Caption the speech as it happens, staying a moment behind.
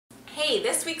Okay,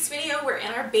 this week's video we're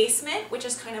in our basement, which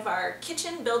is kind of our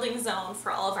kitchen building zone for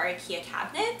all of our IKEA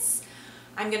cabinets.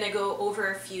 I'm going to go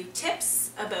over a few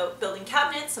tips about building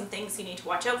cabinets, some things you need to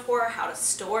watch out for, how to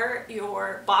store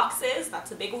your boxes,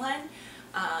 that's a big one.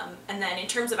 And then in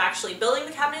terms of actually building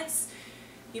the cabinets,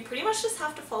 you pretty much just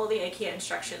have to follow the IKEA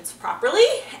instructions properly,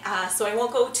 so I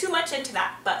won't go too much into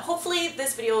that, but hopefully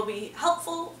this video will be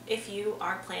helpful if you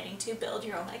are planning to build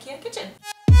your own IKEA kitchen.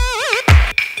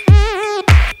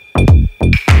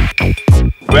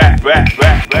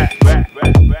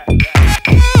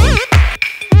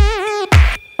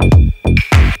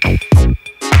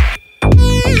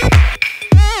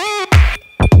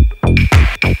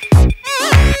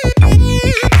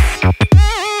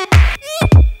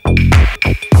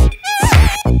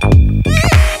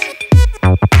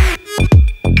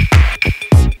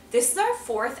 This is our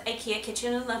fourth IKEA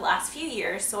kitchen in the last few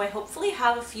years, so I hopefully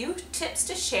have a few tips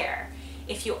to share.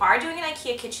 If you are doing an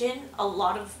IKEA kitchen, a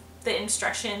lot of the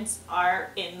instructions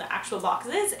are in the actual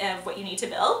boxes of what you need to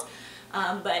build,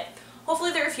 but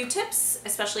hopefully there are a few tips,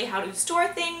 especially how to store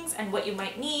things and what you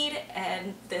might need,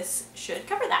 and this should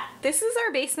cover that. This is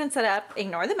our basement setup.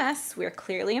 Ignore the mess. We're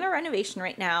clearly in a renovation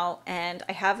right now, and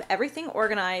I have everything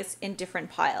organized in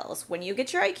different piles. When you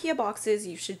get your IKEA boxes,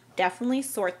 you should definitely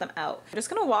sort them out. I'm just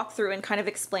going to walk through and kind of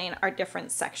explain our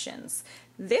different sections.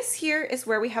 This here is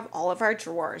where we have all of our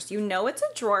drawers. You know it's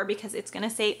a drawer because it's going to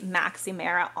say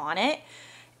Maximera on it.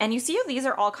 And you see how these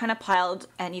are all kind of piled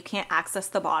and you can't access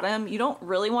the bottom. You don't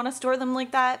really want to store them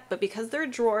like that, but because they're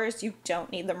drawers, you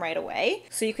don't need them right away.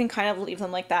 So you can kind of leave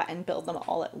them like that and build them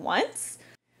all at once.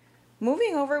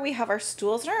 Moving over, we have our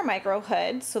stools and our micro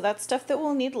hood. So that's stuff that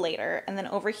we'll need later. And then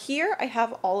over here, I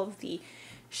have all of the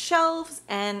shelves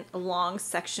and long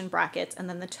section brackets and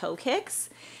then the toe kicks.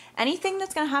 Anything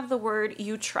that's going to have the word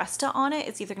 "You Trusta" on it,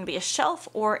 it's either going to be a shelf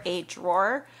or a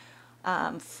drawer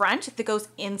front that goes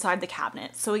inside the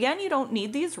cabinet. So again, you don't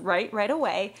need these right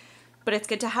away, but it's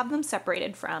good to have them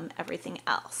separated from everything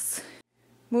else.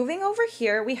 Moving over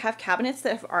here, we have cabinets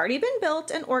that have already been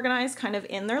built and organized kind of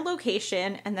in their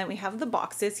location, and then we have the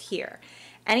boxes here.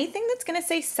 Anything that's going to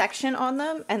say section on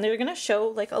them, and they're going to show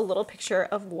like a little picture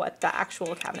of what the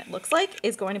actual cabinet looks like,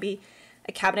 is going to be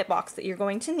a cabinet box that you're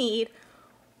going to need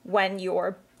when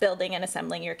you're building and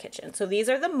assembling your kitchen. So these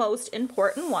are the most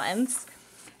important ones.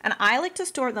 And I like to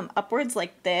store them upwards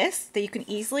like this, that you can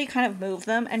easily kind of move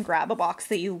them and grab a box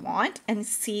that you want and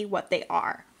see what they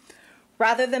are.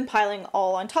 Rather than piling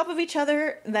all on top of each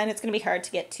other, then it's going to be hard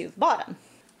to get to the bottom.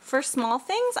 For small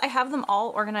things, I have them all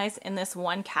organized in this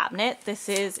one cabinet. This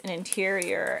is an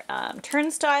interior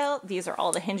turnstile. These are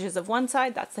all the hinges of one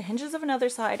side, that's the hinges of another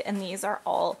side, and these are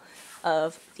all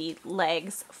of the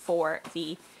legs for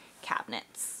the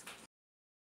cabinets.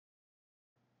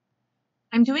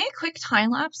 I'm doing a quick time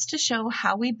lapse to show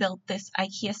how we built this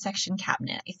IKEA Sektion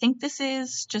cabinet. I think this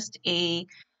is just a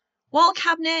wall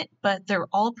cabinet, but they're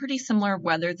all pretty similar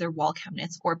whether they're wall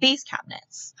cabinets or base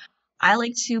cabinets. I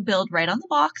like to build right on the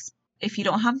box. If you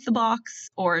don't have the box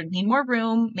or need more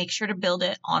room, make sure to build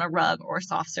it on a rug or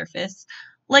soft surface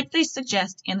like they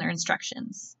suggest in their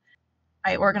instructions.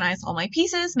 I organize all my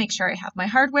pieces, make sure I have my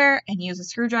hardware, and use a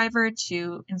screwdriver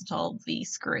to install the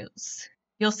screws.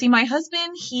 You'll see my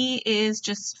husband, he is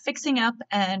just fixing up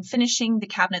and finishing the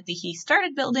cabinet that he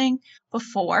started building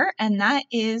before, and that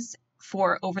is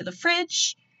for over the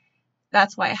fridge.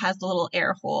 That's why it has the little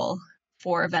air hole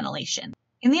for ventilation.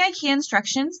 In the IKEA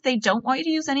instructions, they don't want you to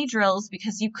use any drills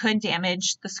because you could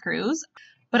damage the screws,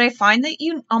 but I find that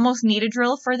you almost need a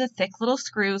drill for the thick little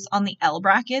screws on the L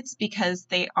brackets because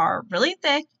they are really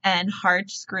thick and hard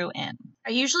to screw in.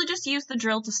 I usually just use the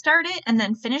drill to start it and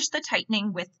then finish the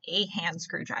tightening with a hand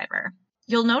screwdriver.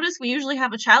 You'll notice we usually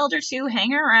have a child or two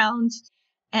hanging around,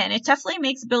 and it definitely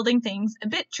makes building things a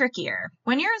bit trickier.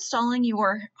 When you're installing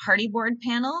your hardy board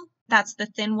panel, that's the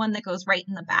thin one that goes right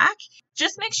in the back,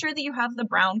 just make sure that you have the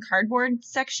brown cardboard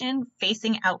section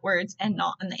facing outwards and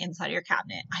not on the inside of your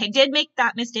cabinet. I did make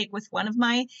that mistake with one of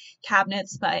my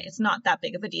cabinets, but it's not that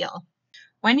big of a deal.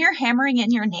 When you're hammering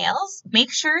in your nails,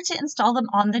 make sure to install them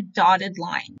on the dotted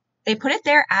line. They put it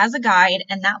there as a guide,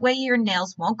 and that way your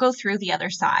nails won't go through the other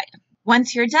side.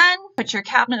 Once you're done, put your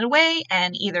cabinet away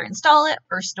and either install it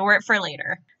or store it for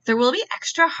later. There will be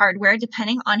extra hardware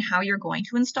depending on how you're going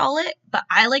to install it, but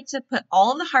I like to put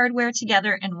all of the hardware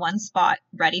together in one spot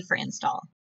ready for install.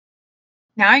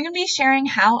 Now I'm going to be sharing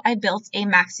how I built a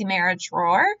Maximera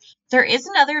drawer. There is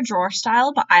another drawer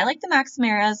style, but I like the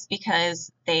Maximeras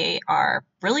because they are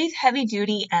really heavy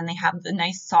duty and they have the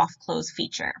nice soft close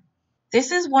feature.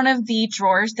 This is one of the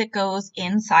drawers that goes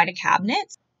inside a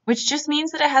cabinet. which just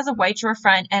means that it has a white drawer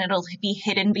front and it'll be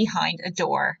hidden behind a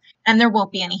door and there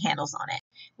won't be any handles on it.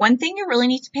 One thing you really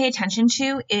need to pay attention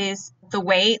to is the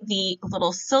way the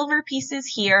little silver pieces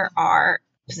here are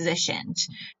positioned.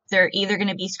 They're either going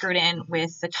to be screwed in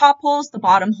with the top holes, the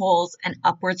bottom holes, and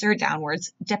upwards or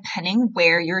downwards, depending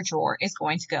where your drawer is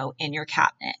going to go in your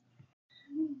cabinet.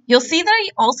 You'll see that I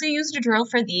also used a drill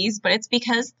for these, but it's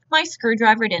because my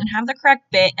screwdriver didn't have the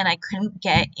correct bit and I couldn't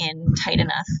get in tight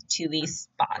enough to these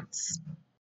spots.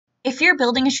 If you're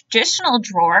building a traditional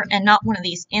drawer and not one of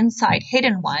these inside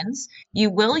hidden ones, you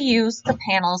will use the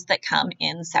panels that come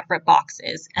in separate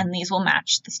boxes, and these will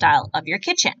match the style of your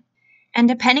kitchen. And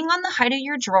depending on the height of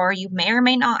your drawer, you may or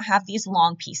may not have these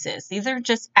long pieces. These are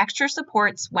just extra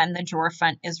supports when the drawer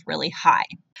front is really high.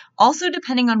 Also,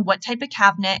 depending on what type of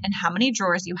cabinet and how many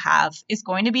drawers you have is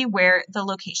going to be where the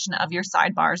location of your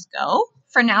sidebars go.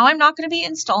 For now, I'm not going to be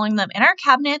installing them in our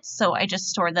cabinets, so I just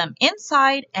store them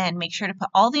inside and make sure to put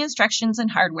all the instructions and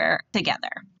hardware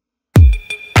together.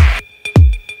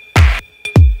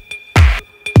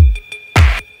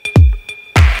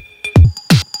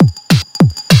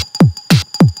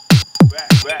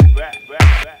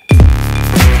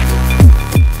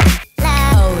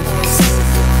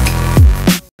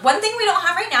 One thing we don't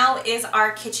have right now is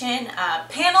our kitchen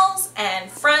panels and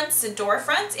fronts and door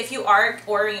fronts. If you are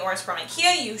ordering yours from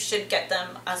Ikea, you should get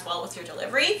them as well with your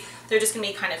delivery. They're just going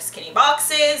to be kind of skinny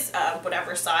boxes.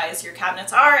 Whatever size your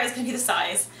cabinets are is going to be the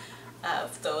size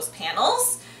of those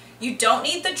panels. You don't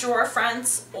need the drawer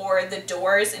fronts or the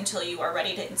doors until you are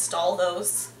ready to install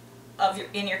those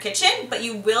in your kitchen, but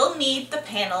you will need the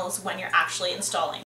panels when you're actually installing.